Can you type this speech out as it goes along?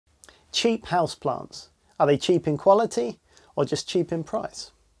Cheap houseplants. Are they cheap in quality or just cheap in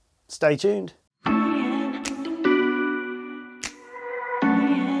price? Stay tuned.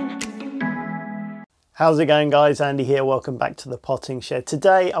 How's it going, guys? Andy here. Welcome back to the potting shed.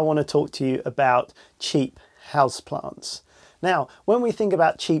 Today I want to talk to you about cheap houseplants. Now, when we think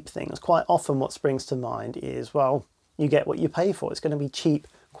about cheap things, quite often what springs to mind is, well, you get what you pay for. It's going to be cheap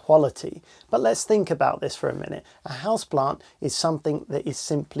quality. But let's think about this for a minute. A houseplant is something that is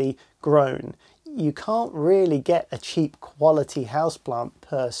simply grown. You can't really get a cheap quality houseplant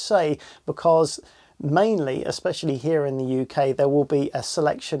per se, because mainly, especially here in the UK, there will be a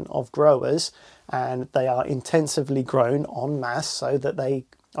selection of growers and they are intensively grown en masse so that they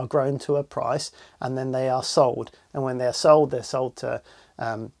are grown to a price, and then they are sold. And when they're sold to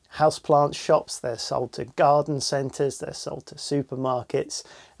houseplant shops, they're sold to garden centres, they're sold to supermarkets,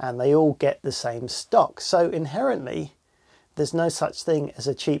 and they all get the same stock. So inherently, there's no such thing as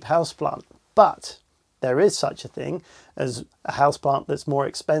a cheap houseplant. But there is such a thing as a houseplant that's more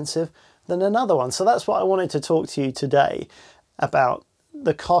expensive than another one. So that's what I wanted to talk to you today about,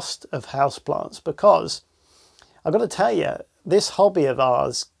 the cost of houseplants, because I've got to tell you, this hobby of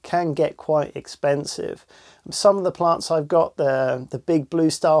ours can get quite expensive. Some of the plants I've got, the big Blue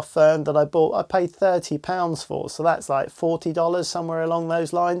Star Fern that I bought, I paid £30 for, so that's like $40, somewhere along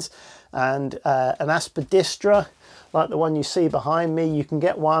those lines. And an aspidistra, like the one you see behind me, you can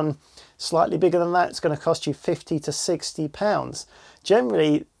get one slightly bigger than that. It's going to cost you £50 to £60.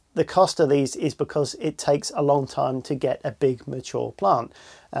 Generally, the cost of these is because it takes a long time to get a big mature plant,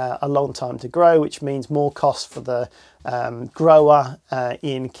 a long time to grow, which means more cost for the grower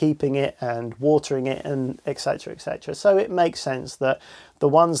in keeping it and watering it, and etc, etc. So it makes sense that the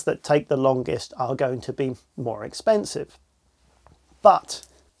ones that take the longest are going to be more expensive. But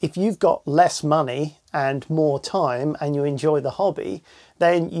if you've got less money and more time and you enjoy the hobby,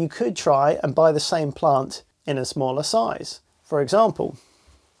 then you could try and buy the same plant in a smaller size. For example,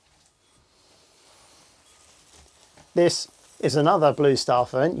 this is another Blue Star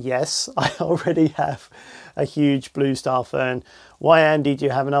Fern. Yes, I already have a huge Blue Star Fern. Why, Andy, do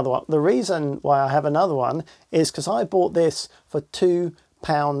you have another one? The reason why I have another one is because I bought this for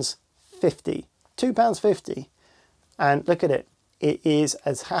 £2.50. £2.50. And look at it. It is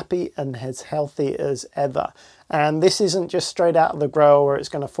as happy and as healthy as ever. And this isn't just straight out of the grower where it's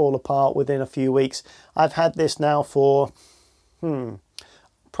going to fall apart within a few weeks. I've had this now for,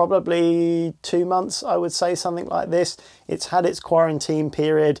 probably 2 months, I would say, something like this. It's had its quarantine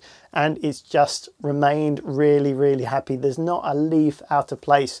period and it's just remained really, really happy. There's not a leaf out of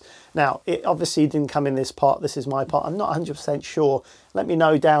place. Now, it obviously didn't come in this pot. This is my pot. I'm not 100% sure. Let me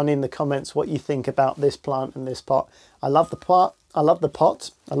know down in the comments what you think about this plant and this pot. I love the pot. I love the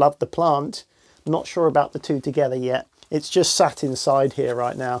pot. I love the plant. I'm not sure about the two together yet. It's just sat inside here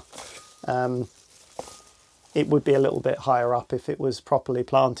right now. It would be a little bit higher up if it was properly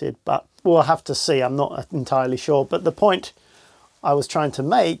planted, but we'll have to see. I'm not entirely sure. But the point I was trying to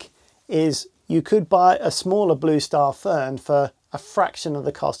make is you could buy a smaller Blue Star Fern for a fraction of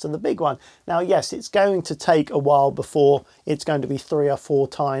the cost of the big one. Now, yes, it's going to take a while before it's going to be 3 or 4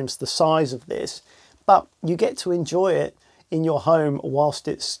 times the size of this, but you get to enjoy it in your home whilst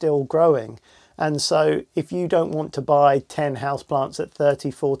it's still growing. And so if you don't want to buy 10 houseplants at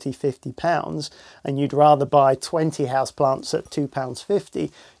 30, 40, 50 pounds, and you'd rather buy 20 houseplants at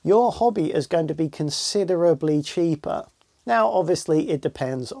 £2.50, your hobby is going to be considerably cheaper. Now, obviously, it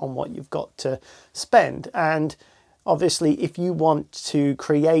depends on what you've got to spend. And obviously, if you want to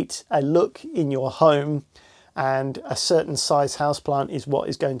create a look in your home and a certain size houseplant is what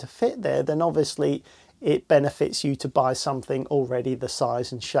is going to fit there, then obviously it benefits you to buy something already the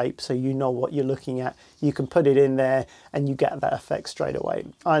size and shape, so you know what you're looking at. You can put it in there and you get that effect straight away.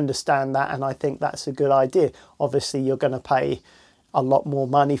 I understand that, and I think that's a good idea. Obviously, you're going to pay a lot more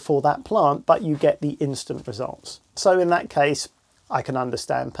money for that plant, but you get the instant results. So in that case, I can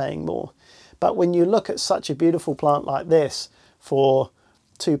understand paying more. But when you look at such a beautiful plant like this for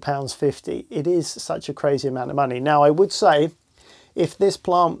 £2.50, it is such a crazy amount of money. Now, I would say, if this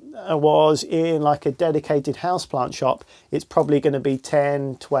plant was in like a dedicated houseplant shop, it's probably going to be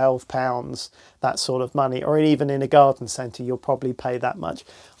 £10, £12, that sort of money. Or even in a garden centre, you'll probably pay that much.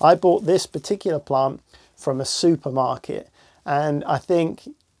 I bought this particular plant from a supermarket, and I think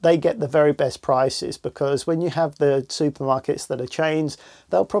they get the very best prices, because when you have the supermarkets that are chains,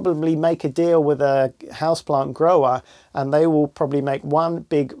 they'll probably make a deal with a houseplant grower, and they will probably make one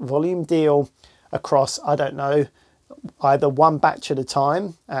big volume deal across, I don't know, either one batch at a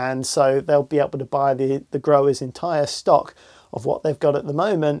time, and so they'll be able to buy the grower's entire stock of what they've got at the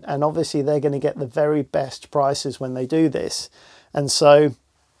moment, and obviously they're going to get the very best prices when they do this. And so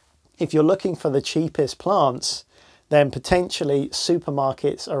if you're looking for the cheapest plants, then potentially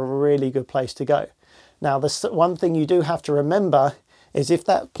supermarkets are a really good place to go. Now, the one thing you do have to remember is if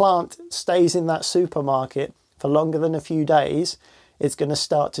that plant stays in that supermarket for longer than a few days, it's going to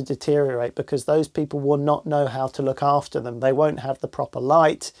start to deteriorate because those people will not know how to look after them. They won't have the proper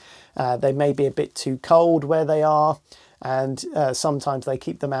light. They may be a bit too cold where they are. And sometimes they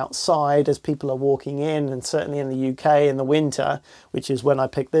keep them outside as people are walking in, and certainly in the UK in the winter, which is when I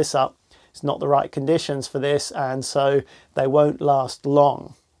picked this up, it's not the right conditions for this, and so they won't last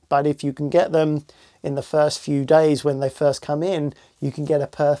long. But if you can get them in the first few days when they first come in, you can get a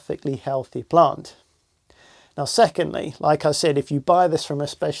perfectly healthy plant. Now, secondly, like I said, if you buy this from a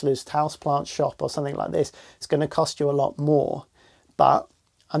specialist houseplant shop or something like this, it's going to cost you a lot more. But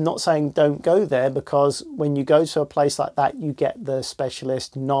I'm not saying don't go there, because when you go to a place like that, you get the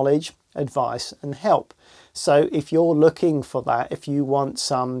specialist knowledge, advice and help. So if you're looking for that, if you want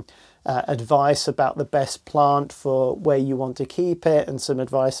some advice about the best plant for where you want to keep it and some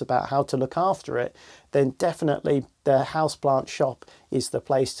advice about how to look after it, then definitely the houseplant shop is the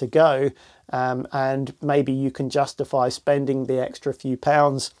place to go. And maybe you can justify spending the extra few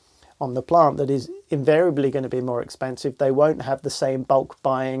pounds on the plant that is invariably going to be more expensive. They won't have the same bulk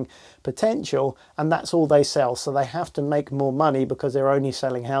buying potential, and that's all they sell. So they have to make more money because they're only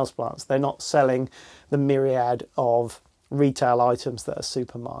selling houseplants. They're not selling the myriad of retail items that a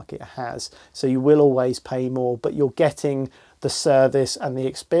supermarket has. So you will always pay more, but you're getting the service and the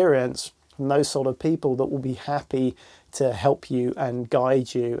experience from those sort of people that will be happy to help you and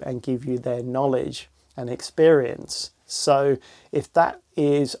guide you and give you their knowledge and experience. So if that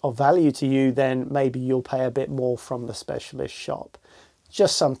is of value to you, then maybe you'll pay a bit more from the specialist shop.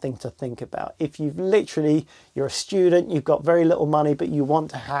 Just something to think about. If you're a student, you've got very little money, but you want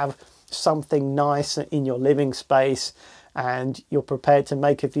to have something nice in your living space and you're prepared to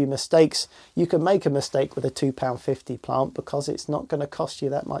make a few mistakes, you can make a mistake with a £2.50 plant because it's not going to cost you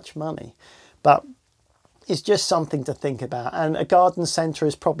that much money. But it's just something to think about. And a garden centre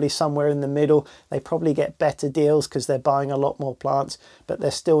is probably somewhere in the middle. They probably get better deals because they're buying a lot more plants, but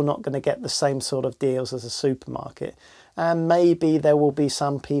they're still not going to get the same sort of deals as a supermarket. And maybe there will be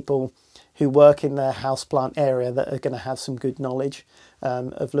some people who work in the houseplant area that are going to have some good knowledge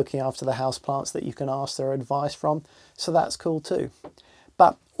of looking after the houseplants that you can ask their advice from. So that's cool too.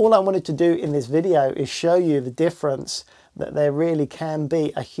 But all I wanted to do in this video is show you the difference, that there really can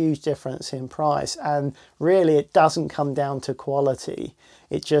be a huge difference in price. And really it doesn't come down to quality.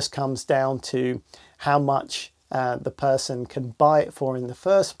 It just comes down to how much the person can buy it for in the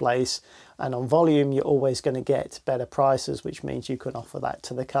first place. And on volume, you're always going to get better prices, which means you can offer that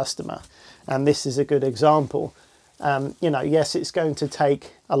to the customer. And this is a good example. Yes, it's going to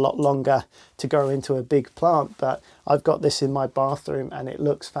take a lot longer to grow into a big plant, but I've got this in my bathroom and it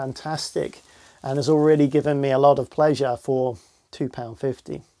looks fantastic and has already given me a lot of pleasure for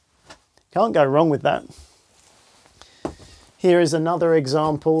 £2.50. Can't go wrong with that. Here is another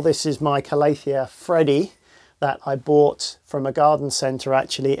example. This is my Calathea Freddy that I bought from a garden centre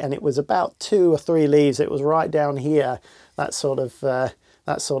actually, and it was about 2 or 3 leaves. It was right down here, that sort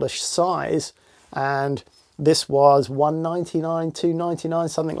of size, and this was £1.99, £2.99,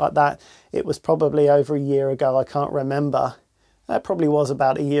 something like that. It was probably over a year ago. I can't remember. That probably was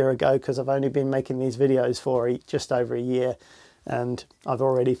about a year ago because I've only been making these videos for just over a year, and I've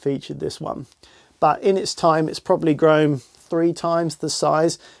already featured this one. But in its time, it's probably grown 3 times the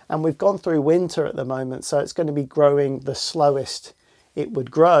size, and we've gone through winter at the moment, so it's going to be growing the slowest it would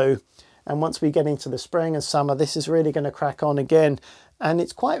grow. And once we get into the spring and summer, this is really going to crack on again. And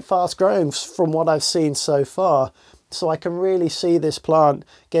it's quite fast growing from what I've seen so far. So I can really see this plant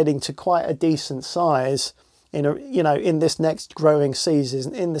getting to quite a decent size in this next growing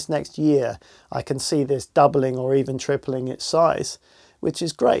season, in this next year. I can see this doubling or even tripling its size, which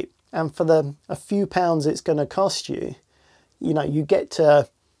is great. And for a few pounds it's going to cost you, you get to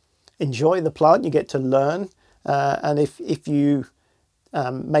enjoy the plant, you get to learn. And if you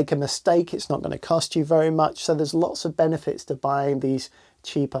make a mistake, it's not going to cost you very much. So there's lots of benefits to buying these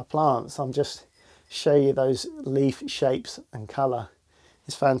cheaper plants. I'm just show you those leaf shapes and colour.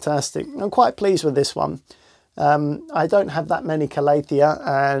 It's fantastic. I'm quite pleased with this one. I don't have that many Calathea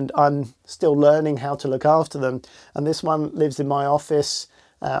and I'm still learning how to look after them. And this one lives in my office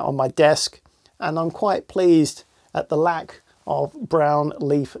on my desk, and I'm quite pleased at the lack of brown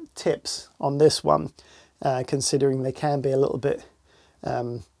leaf tips on this one, considering they can be a little bit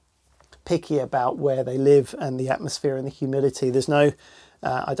picky about where they live and the atmosphere and the humidity. There's no,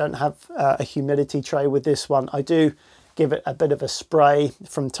 I don't have a humidity tray with this one. I do give it a bit of a spray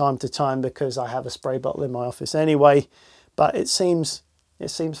from time to time because I have a spray bottle in my office anyway, but it seems it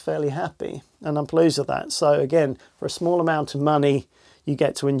seems fairly happy, and I'm pleased with that. So again, for a small amount of money, you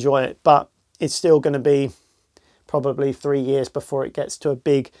get to enjoy it, but it's still going to be probably 3 years before it gets to a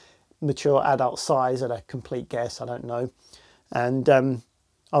big mature adult size, at a complete guess, I don't know. And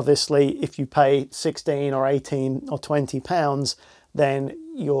obviously if you pay 16 or 18 or 20 pounds, then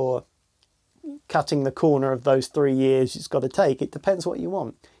you're cutting the corner of those 3 years it's got to take. It depends what you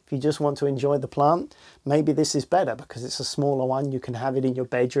want. If you just want to enjoy the plant, maybe this is better because it's a smaller one. You can have it in your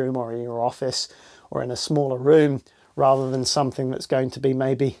bedroom or in your office or in a smaller room, rather than something that's going to be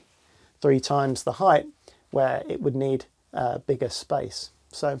maybe 3 times the height, where it would need a bigger space.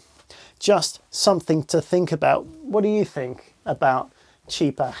 So just something to think about. What do you think about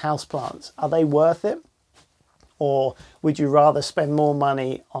cheaper houseplants? Are they worth it? Or would you rather spend more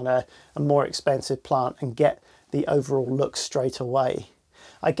money on a more expensive plant and get the overall look straight away?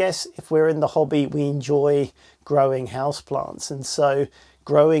 I guess if we're in the hobby, we enjoy growing houseplants, and so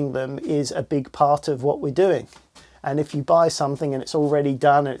growing them is a big part of what we're doing. And if you buy something and it's already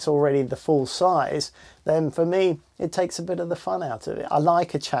done and it's already the full size, then for me, it takes a bit of the fun out of it. I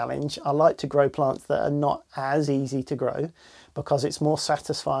like a challenge. I like to grow plants that are not as easy to grow, because it's more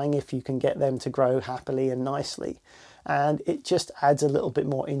satisfying if you can get them to grow happily and nicely. And it just adds a little bit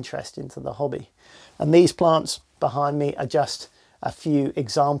more interest into the hobby. And these plants behind me are just a few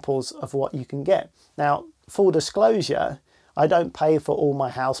examples of what you can get. Now, full disclosure, I don't pay for all my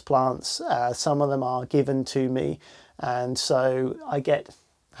houseplants. Some of them are given to me, and so I get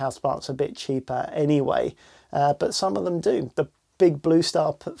houseplants a bit cheaper anyway, but some of them do. The big Blue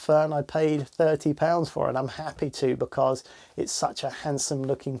Star Fern I paid £30 for, and I'm happy to, because it's such a handsome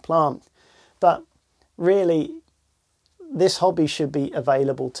looking plant. But really, this hobby should be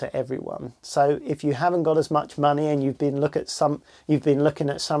available to everyone. So if you haven't got as much money and you've been looking at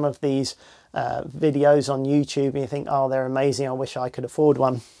some of these videos on YouTube and you think, oh, they're amazing, I wish I could afford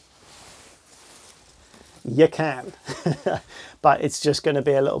one, you can. But it's just going to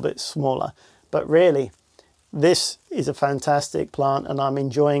be a little bit smaller. But really, this is a fantastic plant, and I'm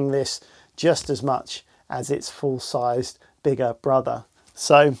enjoying this just as much as its full-sized bigger brother.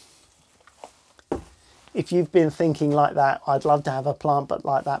 So if you've been thinking like that, I'd love to have a plant but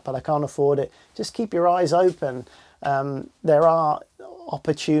like that, but I can't afford it, just keep your eyes open. There are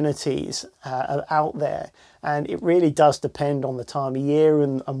opportunities out there, and it really does depend on the time of year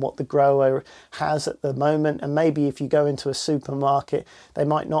and what the grower has at the moment. And maybe if you go into a supermarket, they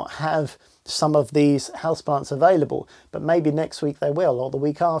might not have some of these houseplants available, but maybe next week they will, or the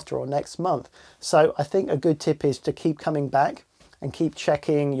week after, or next month. So I think a good tip is to keep coming back and keep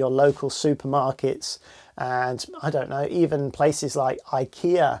checking your local supermarkets. And I don't know, even places like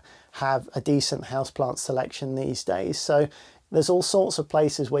IKEA have a decent houseplant selection these days. So there's all sorts of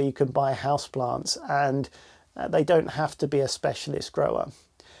places where you can buy houseplants, and they don't have to be a specialist grower.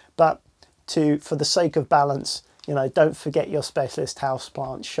 But for the sake of balance, you know, don't forget your specialist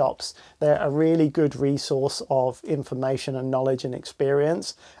houseplant shops. They're a really good resource of information and knowledge and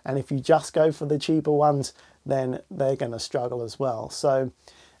experience. And if you just go for the cheaper ones, then they're going to struggle as well. So,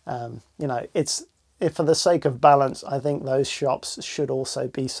 you know, if for the sake of balance, I think those shops should also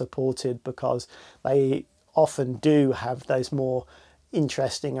be supported, because they often do have those more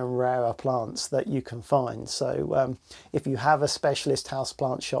interesting and rarer plants that you can find. So if you have a specialist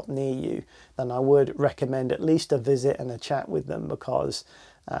houseplant shop near you, then I would recommend at least a visit and a chat with them, because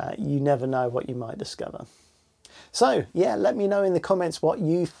you never know what you might discover. So yeah, let me know in the comments what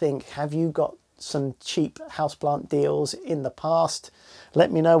you think. Have you got some cheap houseplant deals in the past?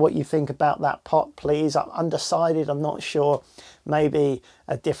 Let me know what you think about that pot, please. I'm undecided, I'm not sure. Maybe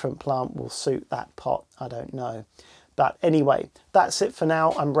a different plant will suit that pot, I don't know. But anyway, that's it for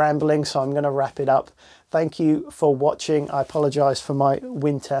now. I'm rambling, so I'm going to wrap it up. Thank you for watching. I apologize for my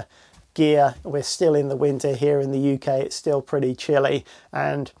winter gear. We're still in the winter here in the UK. It's still pretty chilly,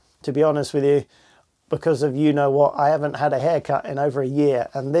 and to be honest with you, because of you know what, I haven't had a haircut in over a year,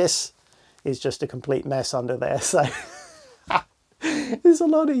 and this is just a complete mess under there. So it's a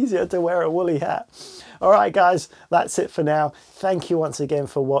lot easier to wear a woolly hat. All right, guys, that's it for now. Thank you once again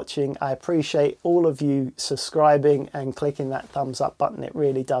for watching. I appreciate all of you subscribing and clicking that thumbs up button. It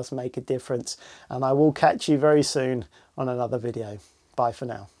really does make a difference. And I will catch you very soon on another video. Bye for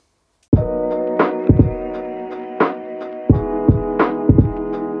now.